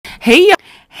Hey y'all.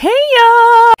 Hey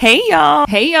y'all. Hey y'all.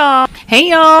 Hey y'all. Hey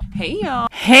y'all. Hey y'all.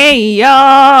 Hey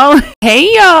y'all.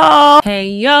 Hey y'all. Hey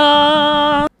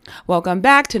y'all. Welcome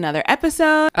back to another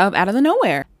episode of Out of the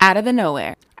Nowhere. Out of the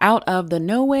Nowhere. Out of the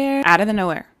Nowhere. Out of the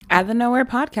Nowhere. Out of the Nowhere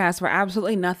podcast where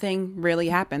absolutely nothing really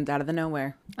happens out of the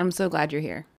nowhere. I'm so glad you're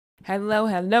here. Hello,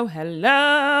 hello,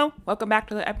 hello. Welcome back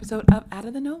to the episode of Out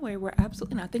of the Nowhere where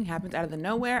absolutely nothing happens out of the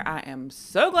nowhere. I am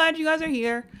so glad you guys are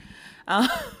here.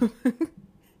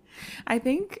 I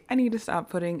think I need to stop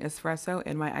putting espresso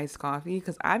in my iced coffee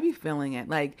because I be feeling it.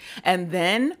 And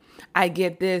then I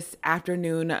get this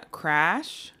afternoon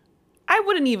crash. I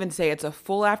wouldn't even say it's a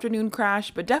full afternoon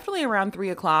crash, but definitely around 3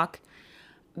 o'clock.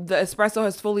 The espresso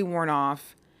has fully worn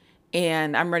off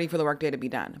and I'm ready for the workday to be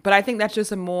done. But I think that's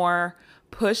just a more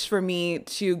push for me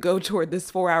to go toward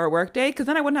this 4-hour workday because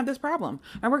then I wouldn't have this problem.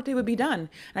 My workday would be done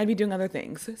and I'd be doing other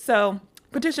things. So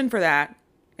petition for that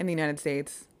in the United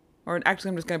States. Or actually,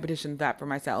 I'm just going to petition that for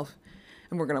myself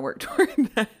and we're going to work toward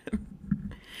that.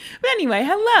 But anyway,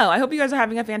 hello. I hope you guys are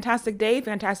having a fantastic day,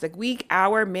 fantastic week,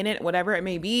 hour, minute, whatever it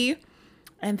may be.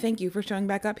 And thank you for showing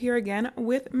back up here again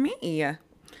with me.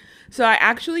 So I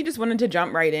actually just wanted to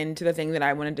jump right into the thing that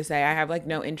I wanted to say. I have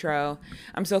no intro.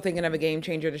 I'm still thinking of a game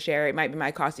changer to share. It might be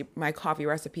my coffee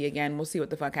recipe again. We'll see what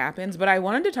the fuck happens. But I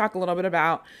wanted to talk a little bit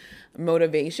about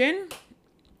motivation.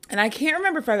 And I can't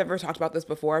remember if I've ever talked about this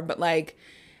before, but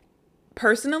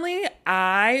personally,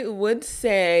 I would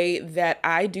say that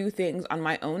I do things on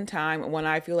my own time when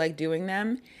I feel like doing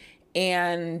them.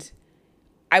 And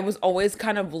I was always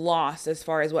kind of lost as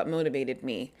far as what motivated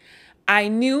me. I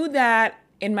knew that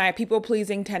in my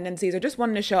people-pleasing tendencies, I just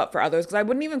wanted to show up for others because I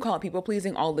wouldn't even call it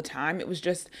people-pleasing all the time. It was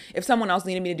just if someone else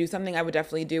needed me to do something, I would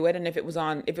definitely do it. And if it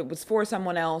was for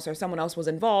someone else or someone else was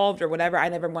involved or whatever, I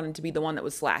never wanted to be the one that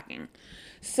was slacking.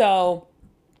 So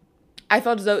I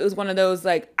felt as though it was one of those,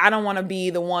 I don't want to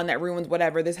be the one that ruins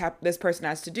whatever this person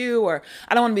has to do, or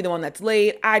I don't want to be the one that's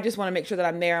late. I just want to make sure that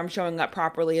I'm there, I'm showing up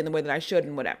properly in the way that I should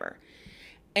and whatever.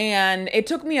 And it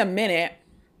took me a minute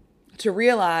to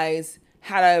realize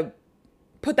how to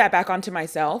put that back onto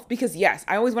myself because yes,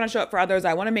 I always want to show up for others.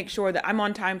 I want to make sure that I'm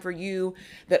on time for you,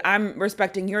 that I'm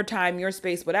respecting your time, your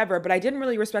space, whatever. But I didn't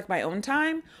really respect my own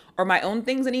time or my own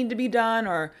things that needed to be done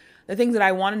or the things that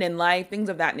I wanted in life, things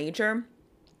of that nature.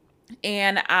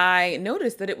 And I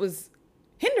noticed that it was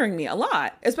hindering me a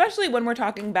lot, especially when we're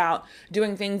talking about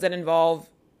doing things that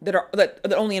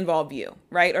only involve you,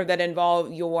 right? Or that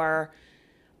involve your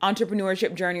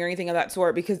entrepreneurship journey or anything of that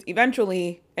sort, because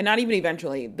eventually, and not even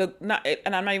eventually, and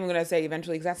I'm not even going to say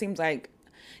eventually, because that seems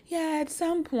at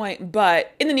some point,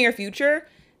 but in the near future,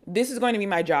 this is going to be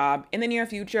my job. In the near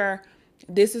future,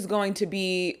 this is going to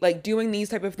be doing these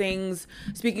type of things,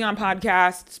 speaking on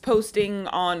podcasts, posting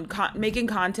on, making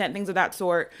content, things of that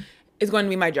sort is going to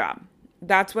be my job.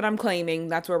 That's what I'm claiming.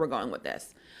 That's where we're going with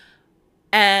this.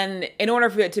 And in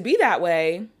order for it to be that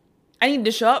way, I need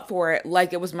to show up for it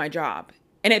like it was my job.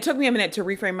 And it took me a minute to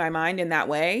reframe my mind in that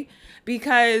way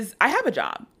because I have a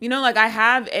job, I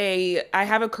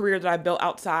have a career that I built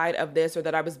outside of this or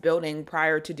that I was building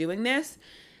prior to doing this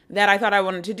that I thought I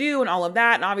wanted to do and all of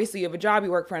that. And obviously you have a job, you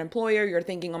work for an employer, you're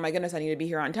thinking, oh my goodness, I need to be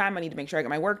here on time. I need to make sure I get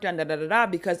my work done,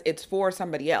 because it's for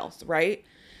somebody else, right?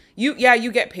 You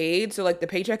get paid. So the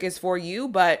paycheck is for you,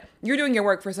 but you're doing your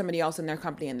work for somebody else in their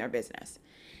company and their business.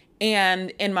 And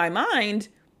in my mind,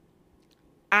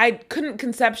 I couldn't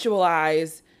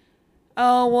conceptualize,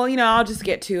 oh, well, I'll just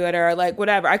get to it or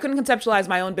whatever. I couldn't conceptualize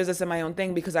my own business and my own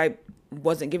thing because I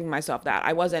wasn't giving myself that.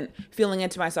 I wasn't feeling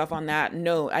into myself on that.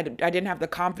 No, I didn't have the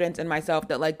confidence in myself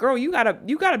that girl, you got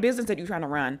a business that you're trying to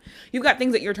run. You've got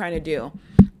things that you're trying to do.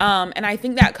 And I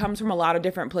think that comes from a lot of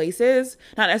different places,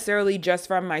 not necessarily just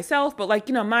from myself, but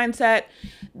mindset,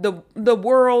 the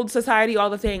world, society, all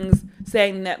the things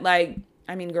saying that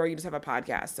girl, you just have a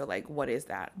podcast. So what is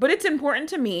that? But it's important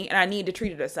to me and I need to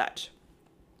treat it as such.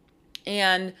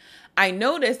 And I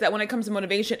noticed that when it comes to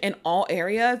motivation in all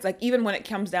areas, even when it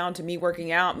comes down to me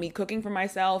working out, me cooking for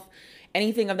myself,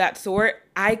 anything of that sort,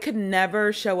 I could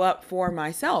never show up for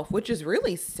myself, which is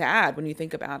really sad when you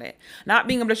think about it. Not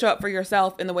being able to show up for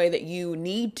yourself in the way that you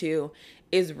need to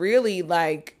is really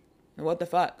what the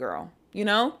fuck, girl,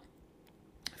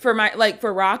 For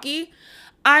Rocky,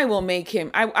 I will make him,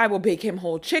 I will bake him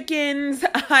whole chickens.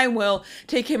 I will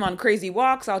take him on crazy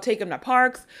walks. I'll take him to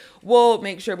parks. We'll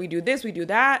make sure we do this, we do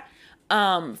that.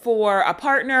 For a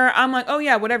partner, I'm oh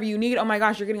yeah, whatever you need. Oh my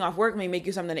gosh, you're getting off work. Let me make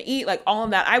you something to eat. All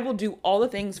of that. I will do all the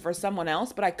things for someone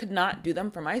else, but I could not do them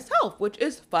for myself, which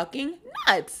is fucking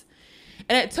nuts.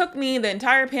 And it took me the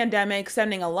entire pandemic,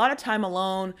 spending a lot of time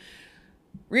alone,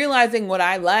 realizing what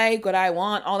I like, what I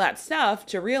want, all that stuff,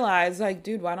 to realize like,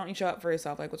 dude, why don't you show up for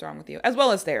yourself? Like, what's wrong with you? As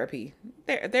well as therapy.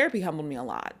 Therapy humbled me a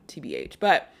lot, TBH.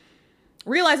 But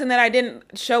realizing that I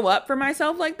didn't show up for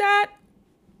myself like that,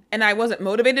 and I wasn't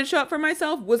motivated to show up for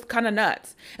myself, was kind of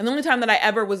nuts. And the only time that I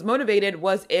ever was motivated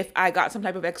was if I got some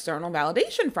type of external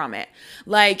validation from it.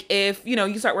 Like if,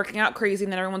 you start working out crazy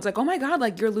and then everyone's like, oh my God,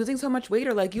 like you're losing so much weight,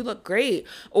 or like you look great.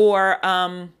 Or,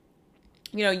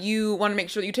 you want to make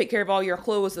sure that you take care of all your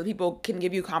clothes so that people can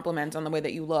give you compliments on the way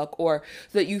that you look, or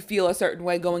so that you feel a certain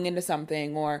way going into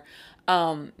something. Or,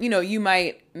 you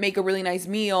might make a really nice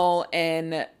meal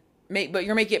but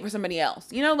you're making it for somebody else.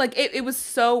 Like it was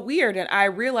so weird. And I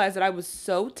realized that I was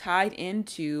so tied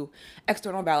into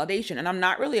external validation. And I'm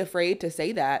not really afraid to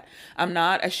say that. I'm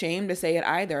not ashamed to say it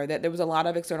either, that there was a lot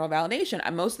of external validation.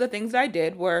 And most of the things that I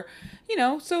did were,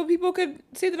 so people could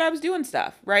see that I was doing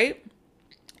stuff, right?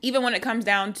 Even when it comes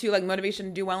down to like motivation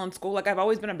to do well in school, like I've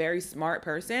always been a very smart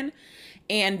person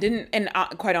and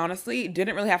quite honestly,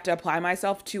 didn't really have to apply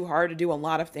myself too hard to do a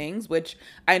lot of things, which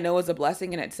I know is a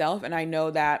blessing in itself. And I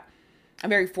know that I'm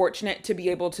very fortunate to be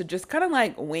able to just kind of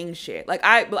like wing shit. Like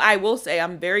I will say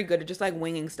I'm very good at just like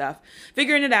winging stuff,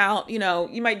 figuring it out.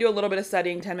 You might do a little bit of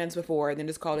studying 10 minutes before and then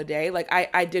just call it a day. Like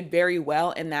I did very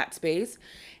well in that space.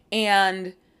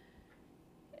 And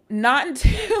not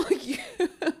until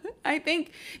I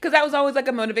think, because that was always like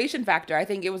a motivation factor. I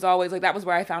think it was always like, that was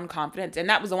where I found confidence. And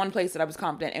that was the one place that I was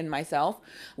confident in myself,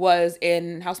 was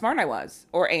in how smart I was,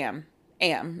 or am,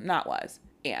 not was,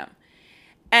 am.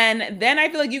 And then I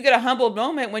feel like you get a humbled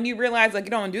moment when you realize like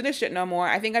you don't want to do this shit no more.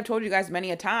 I think I've told you guys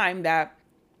many a time that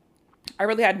I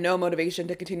really had no motivation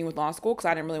to continue with law school because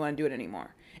I didn't really want to do it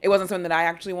anymore. It wasn't something that I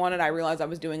actually wanted. I realized I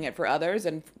was doing it for others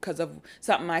and because of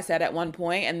something I said at one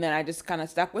point, and then I just kind of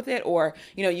stuck with it. Or,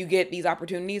 you get these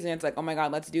opportunities and it's like, oh my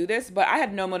God, let's do this. But I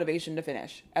had no motivation to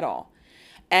finish at all.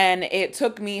 And it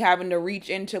took me having to reach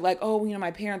into like, oh,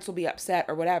 my parents will be upset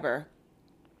or whatever,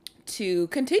 to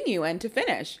continue and to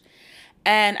finish.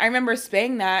 And I remember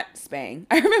saying that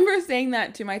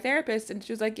to my therapist, and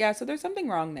she was like, yeah, so there's something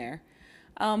wrong there.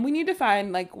 We need to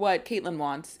find like what Caitlin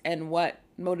wants and what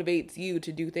motivates you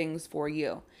to do things for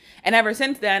you. And ever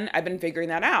since then, I've been figuring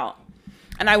that out.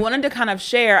 And I wanted to kind of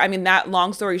share, that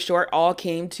long story short all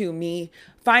came to me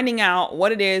finding out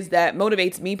what it is that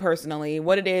motivates me personally,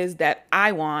 what it is that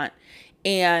I want,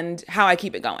 and how I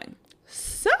keep it going.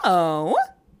 So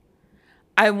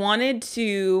I wanted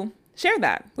to share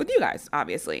that with you guys,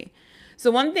 obviously.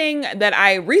 So one thing that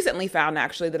I recently found,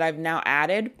 actually, that I've now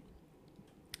added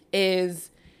is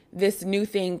this new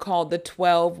thing called the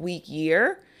 12-week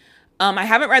year. I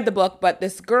haven't read the book, but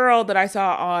this girl that I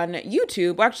saw on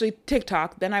YouTube, well, actually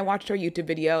TikTok, then I watched her YouTube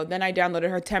video, then I downloaded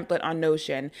her template on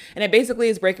Notion. And it basically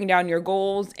is breaking down your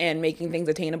goals and making things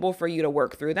attainable for you to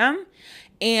work through them.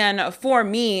 And for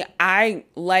me, I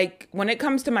like, when it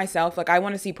comes to myself, like I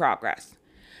want to see progress.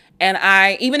 And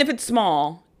even if it's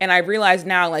small, and I realize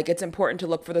now, like, it's important to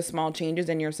look for the small changes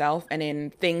in yourself and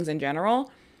in things in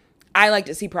general, I like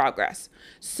to see progress.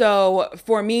 So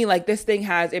for me, like, this thing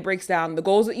it breaks down the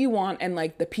goals that you want and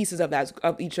like the pieces of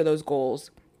each of those goals.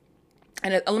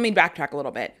 And let me backtrack a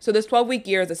little bit. So this 12-week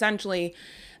year is essentially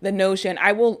the Notion.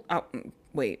 I will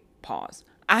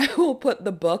put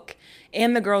the book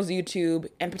and the girl's YouTube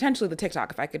and potentially the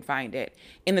TikTok, if I could find it,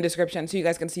 in the description so you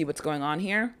guys can see what's going on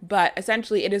here. But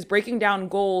essentially, it is breaking down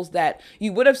goals that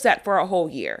you would have set for a whole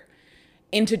year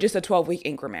into just a 12-week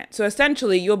increment. So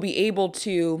essentially, you'll be able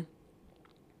to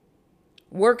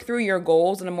work through your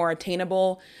goals in a more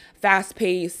attainable,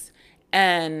 fast-paced,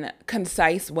 and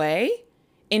concise way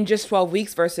in just 12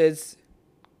 weeks versus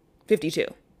 52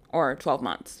 or 12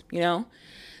 months,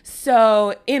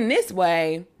 So in this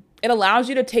way, it allows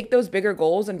you to take those bigger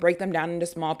goals and break them down into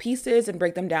small pieces and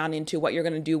break them down into what you're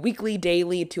going to do weekly,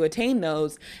 daily to attain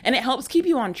those. And it helps keep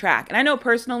you on track. And I know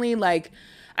personally, like,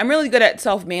 I'm really good at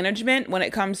self-management when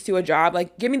it comes to a job.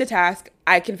 Like, give me the task,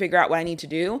 I can figure out what I need to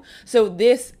do. So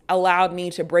this allowed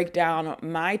me to break down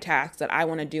my tasks that I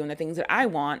want to do and the things that I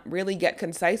want, really get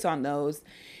concise on those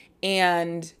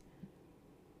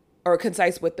or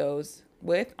concise with those.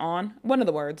 On one of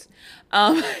the words,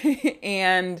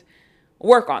 and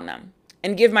work on them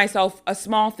and give myself a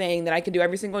small thing that I can do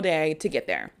every single day to get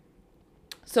there.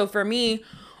 So for me,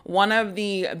 one of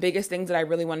the biggest things that I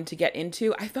really wanted to get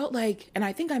into, I felt like, and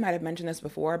I think I might have mentioned this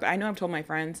before, but I know I've told my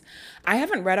friends, I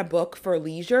haven't read a book for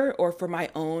leisure or for my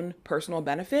own personal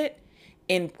benefit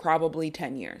in probably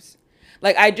 10 years.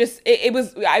 Like I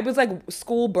was like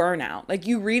school burnout. Like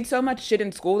you read so much shit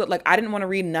in school that like I didn't want to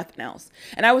read nothing else.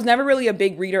 And I was never really a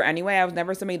big reader anyway. I was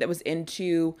never somebody that was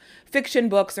into fiction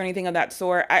books or anything of that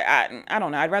sort. I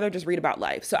don't know. I'd rather just read about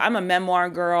life. So I'm a memoir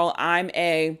girl. I'm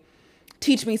a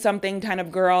teach me something kind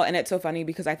of girl. And it's so funny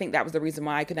because I think that was the reason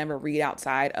why I could never read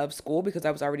outside of school, because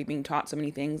I was already being taught so many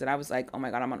things that I was like, oh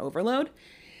my God, I'm on overload.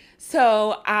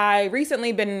 So I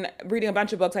recently been reading a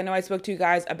bunch of books. I know I spoke to you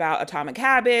guys about Atomic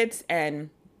Habits,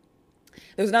 and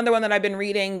there's another one that I've been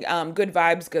reading, Good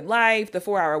Vibes, Good Life. The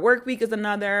 4-Hour Work Week is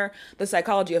another. The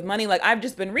Psychology of Money. Like I've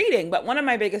just been reading, but one of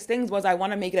my biggest things was I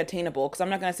want to make it attainable, because I'm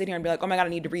not going to sit here and be like, oh my God, I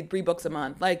need to read 3 books a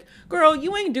month. Like, girl,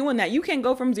 you ain't doing that. You can't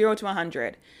go from 0 to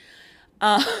 100.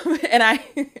 Um,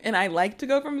 and I like to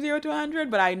go from 0 to 100,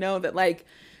 but I know that like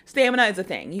stamina is a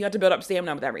thing. You have to build up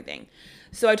stamina with everything.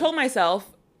 So I told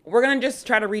myself, we're going to just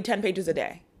try to read 10 pages a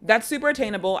day. That's super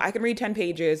attainable. I can read 10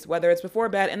 pages, whether it's before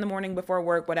bed, in the morning, before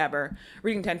work, whatever,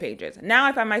 reading 10 pages. Now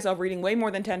I find myself reading way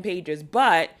more than 10 pages,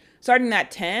 but starting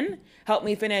at 10 helped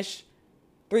me finish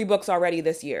 3 books already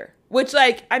this year. Which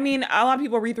like, I mean, a lot of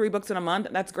people read 3 books in a month.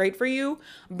 That's great for you.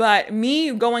 But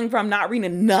me going from not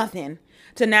reading nothing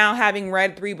to now having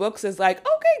read 3 books is like,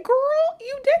 okay, girl,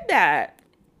 you did that.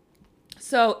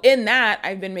 So in that,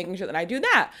 I've been making sure that I do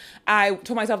that. I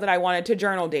told myself that I wanted to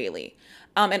journal daily.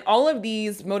 And all of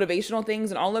these motivational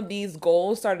things and all of these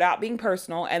goals started out being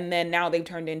personal, and then now they've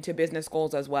turned into business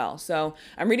goals as well. So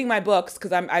I'm reading my books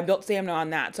because I built stamina on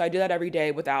that. So I do that every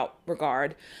day without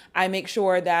regard. I make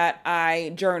sure that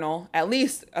I journal at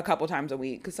least a couple times a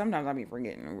week, because sometimes I'll be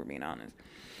forgetting, if we're being honest.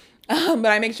 But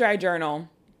I make sure I journal.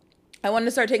 I wanted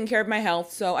to start taking care of my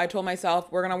health, so I told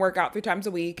myself we're going to work out 3 times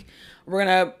a week. We're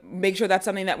going to make sure that's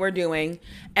something that we're doing.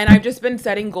 And I've just been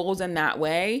setting goals in that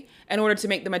way in order to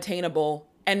make them attainable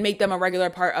and make them a regular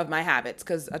part of my habits,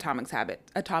 because Atomic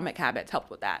Habits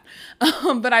helped with that.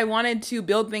 But I wanted to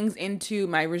build things into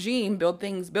my regime, build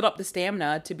up the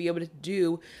stamina to be able to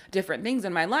do different things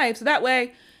in my life. So that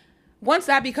way, once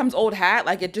that becomes old hat,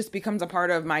 like it just becomes a part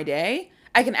of my day,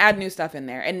 I can add new stuff in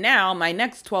there. And now my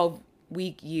next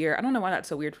 12-week year, I don't know why that's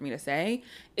so weird for me to say,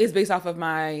 is based off of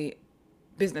my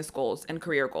business goals and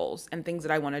career goals and things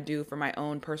that I want to do for my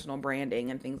own personal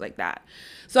branding and things like that.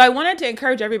 So I wanted to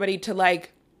encourage everybody to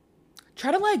like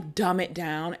try to like dumb it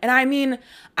down. And I mean,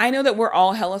 I know that we're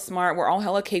all hella smart, we're all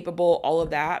hella capable, all of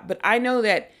that, but I know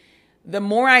that the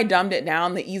more I dumbed it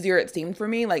down, the easier it seemed for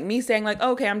me. Like me saying like,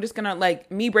 okay, I'm just gonna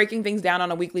like me breaking things down on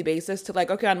a weekly basis to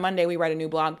like, okay, on Monday we write a new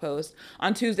blog post.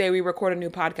 On Tuesday we record a new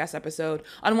podcast episode.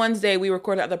 On Wednesday we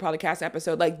record another podcast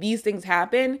episode. Like these things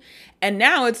happen. And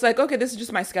now it's like, okay, this is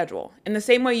just my schedule. In the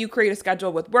same way you create a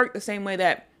schedule with work, the same way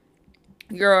that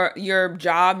your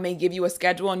job may give you a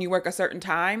schedule and you work a certain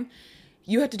time,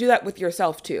 you have to do that with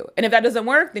yourself too. And if that doesn't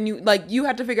work, then you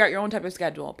have to figure out your own type of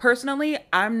schedule. Personally,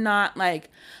 I'm not like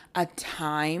a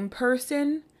time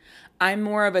person. I'm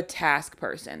more of a task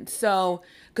person. So,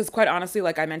 because quite honestly,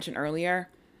 like I mentioned earlier,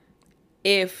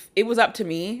 if it was up to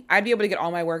me, I'd be able to get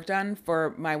all my work done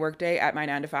for my workday at my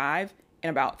 9 to 5 in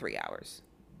about 3 hours.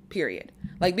 Period.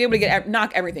 Like be able to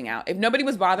knock everything out. If nobody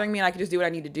was bothering me and I could just do what I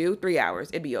need to do, 3 hours,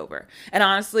 it'd be over. And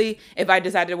honestly, if I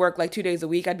decided to work like 2 days a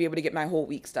week, I'd be able to get my whole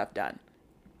week stuff done.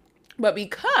 But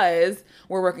because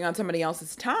we're working on somebody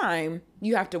else's time,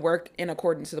 you have to work in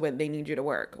accordance to the way they need you to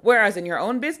work. Whereas in your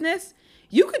own business,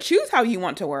 you could choose how you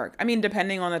want to work. I mean,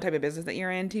 depending on the type of business that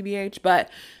you're in, TBH, but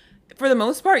for the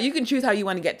most part, you can choose how you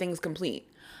want to get things complete.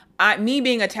 Me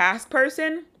being a task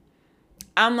person,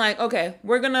 I'm like, okay,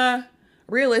 we're gonna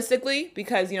realistically,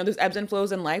 because there's ebbs and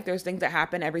flows in life. There's things that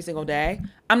happen every single day.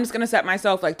 I'm just gonna set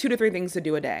myself like 2 to 3 things to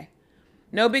do a day.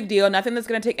 No big deal. Nothing that's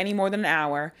going to take any more than an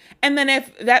hour. And then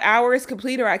if that hour is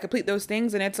complete or I complete those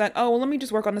things and it's like, oh, well, let me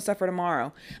just work on this stuff for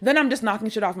tomorrow. Then I'm just knocking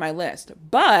shit off my list.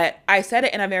 But I said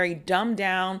it in a very dumbed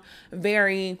down,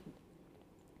 very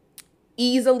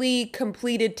easily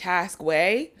completed task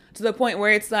way, to the point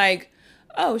where it's like,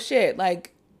 oh shit,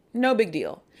 like no big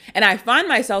deal. And I find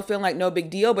myself feeling like no big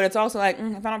deal, but it's also like,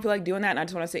 if I don't feel like doing that and I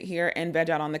just want to sit here and veg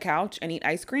out on the couch and eat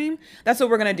ice cream, that's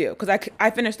what we're going to do. Because I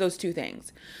finished those 2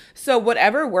 things. So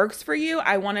whatever works for you,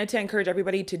 I wanted to encourage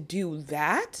everybody to do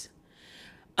that.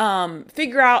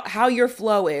 Figure out how your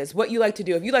flow is, what you like to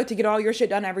do. If you like to get all your shit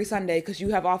done every Sunday because you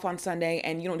have off on Sunday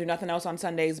and you don't do nothing else on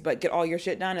Sundays but get all your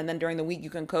shit done, and then during the week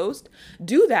you can coast,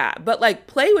 do that. But like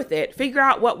play with it. Figure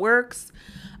out what works.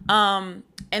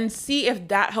 And see if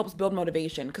that helps build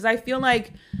motivation. Because I feel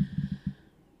like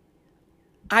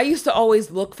I used to always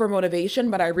look for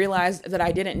motivation, but I realized that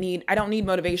I don't need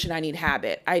motivation. I need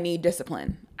habit. I need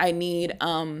discipline. I need,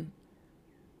 habit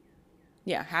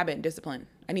and discipline.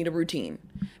 I need a routine,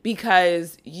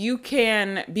 because you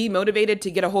can be motivated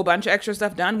to get a whole bunch of extra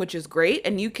stuff done, which is great.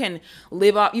 And you can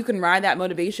you can ride that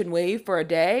motivation wave for a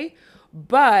day,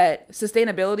 but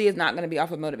sustainability is not going to be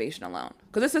off of motivation alone.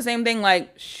 Because it's the same thing,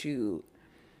 like, shoot,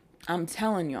 I'm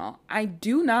telling y'all, I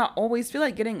do not always feel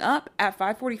like getting up at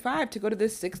 5:45 to go to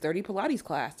this 6:30 Pilates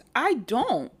class. I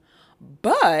don't.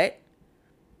 But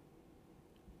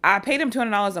I paid him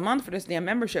 $200 a month for this damn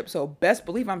membership, so best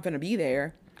believe I'm going to be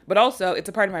there. But also, it's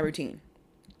a part of my routine.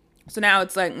 So now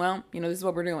it's like, well, this is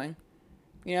what we're doing.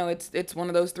 It's one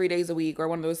of those 3 days a week or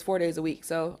one of those 4 days a week.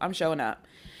 So I'm showing up.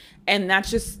 And that's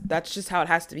just how it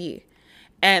has to be.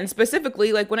 And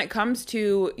specifically, like when it comes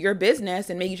to your business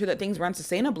and making sure that things run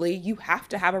sustainably, you have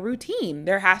to have a routine.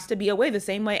 There has to be a way, the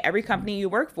same way every company you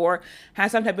work for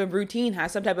has some type of routine,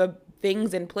 has some type of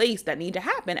things in place that need to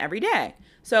happen every day.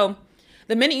 So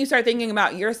the minute you start thinking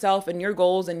about yourself and your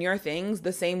goals and your things,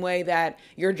 the same way that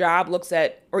your job looks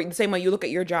at, or the same way you look at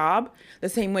your job, the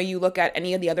same way you look at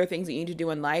any of the other things that you need to do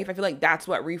in life, I feel like that's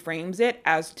what reframes it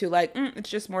as to like, it's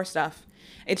just more stuff.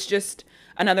 It's just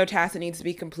another task that needs to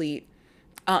be complete.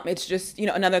 It's just,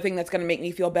 another thing that's going to make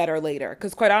me feel better later.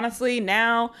 Because quite honestly,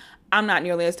 now I'm not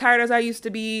nearly as tired as I used to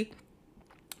be.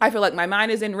 I feel like my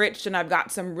mind is enriched and I've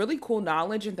got some really cool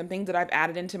knowledge and some things that I've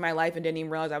added into my life and didn't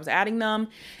even realize I was adding them.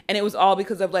 And it was all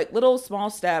because of like little small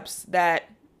steps that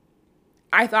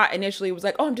I thought initially was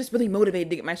like, oh, I'm just really motivated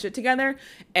to get my shit together.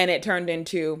 And it turned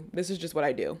into, this is just what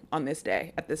I do on this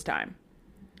day at this time.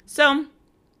 So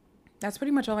that's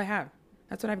pretty much all I have.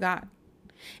 That's what I've got.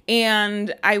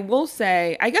 And I will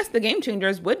say, I guess the game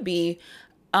changers would be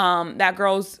that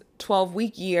girl's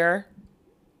 12-week year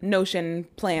Notion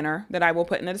planner that I will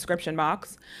put in the description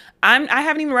box. I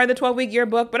haven't even read the 12-week year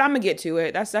book, but I'm gonna get to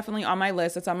it. That's definitely on my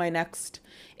list. That's on my next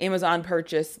Amazon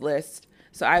purchase list.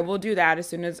 So I will do that as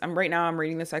soon as I'm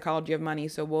reading The Psychology of Money.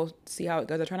 So we'll see how it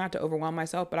goes. I try not to overwhelm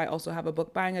myself, but I also have a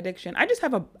book buying addiction. I just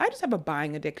have a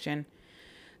buying addiction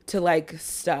to like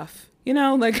stuff,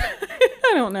 like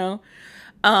I don't know.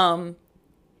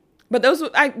 But those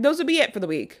would be it for the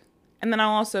week. And then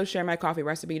I'll also share my coffee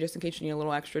recipe just in case you need a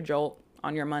little extra jolt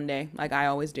on your Monday, like I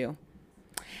always do.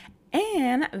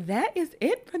 And that is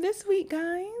it for this week,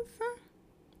 guys.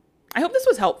 I hope this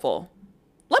was helpful.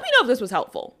 Let me know if this was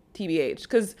helpful, TBH,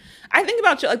 because I think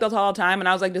about shit like this all the time, and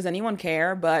I was like, does anyone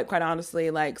care? But quite honestly,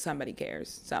 like, somebody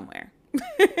cares somewhere.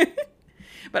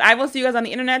 But I will see you guys on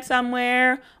the internet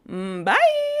somewhere. Bye.